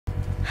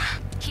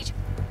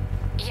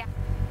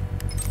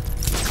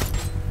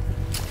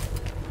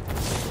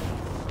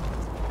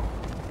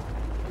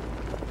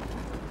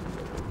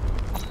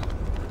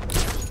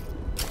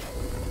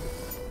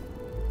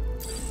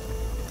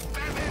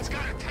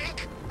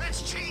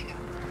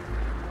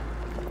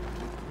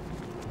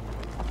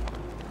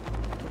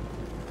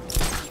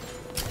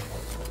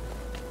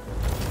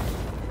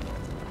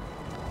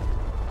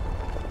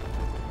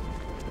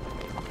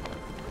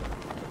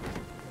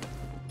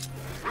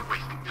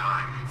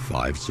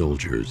5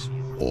 soldiers,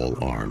 all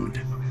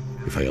armed.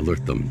 If I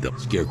alert them,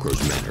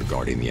 Scarecrow's men are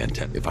guarding the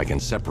antenna. If I can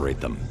separate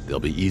them, they'll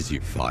be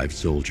easier. 5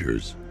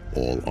 soldiers,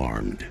 all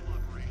armed.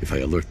 If I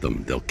alert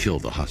them, they'll kill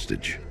the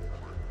hostage.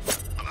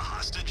 I'm a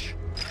hostage?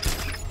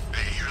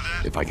 Hey, you hear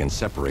that? If I can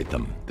separate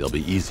them, they'll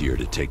be easier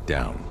to take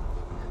down.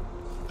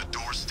 The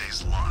door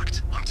stays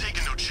locked. I'm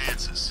taking no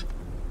chances.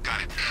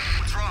 Got it.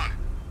 What's wrong?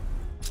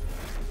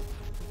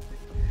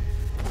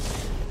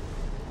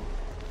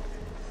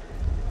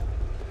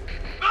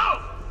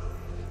 No!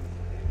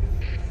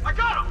 I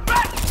got him!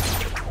 Back!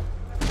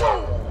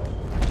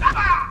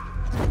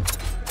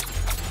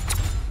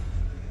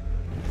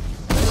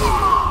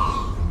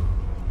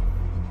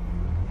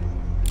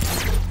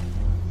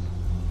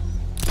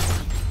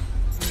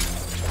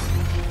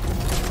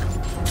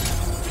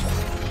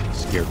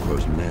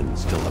 Scarecrow's men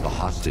still have a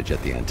hostage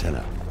at the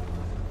antenna.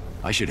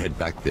 I should head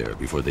back there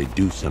before they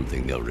do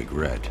something they'll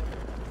regret.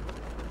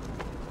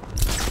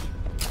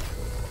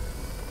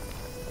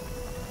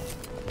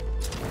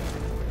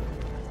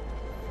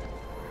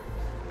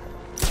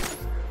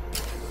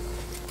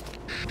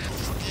 Don't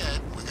forget,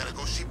 we gotta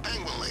go see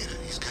Penguin later.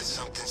 He's got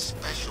something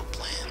special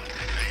planned.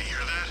 Hey, you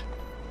hear that?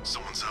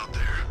 Someone's out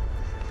there.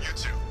 You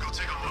two, go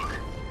take a look.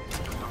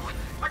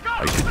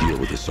 I should deal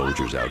with the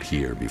soldiers out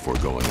here before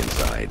going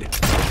inside.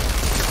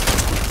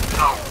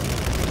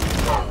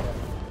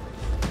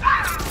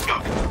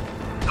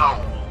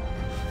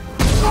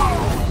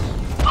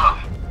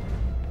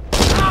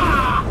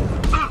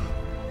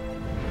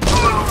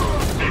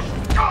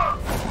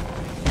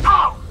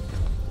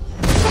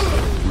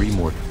 Three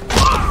more.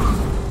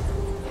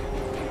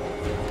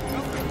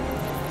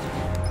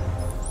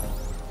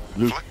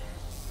 Luke.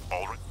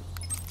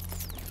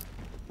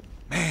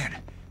 Man,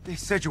 they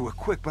said you were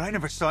quick, but I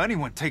never saw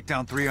anyone take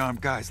down 3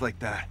 armed guys like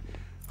that.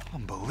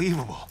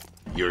 Unbelievable.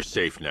 You're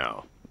safe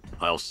now.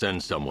 I'll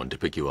send someone to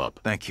pick you up.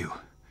 Thank you.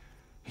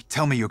 Hey,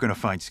 tell me you're gonna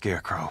find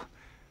Scarecrow.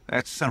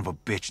 That son of a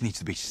bitch needs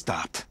to be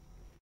stopped.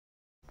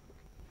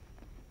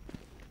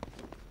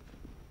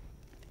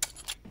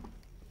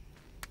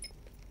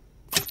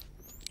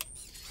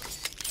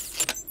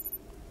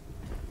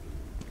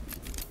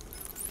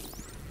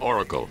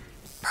 Oracle,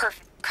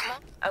 Perfect. Come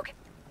on. Okay.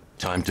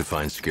 time to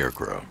find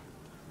Scarecrow.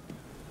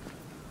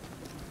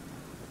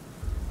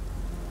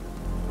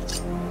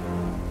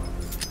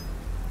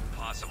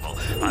 Possible.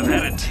 I've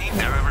had a team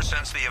there ever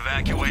since the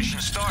evacuation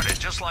started,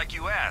 just like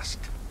you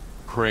asked.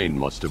 Crane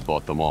must have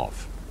bought them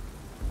off.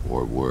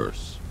 Or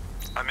worse.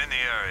 I'm in the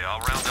area. I'll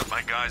round up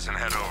my guys and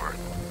head over.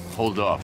 Hold off.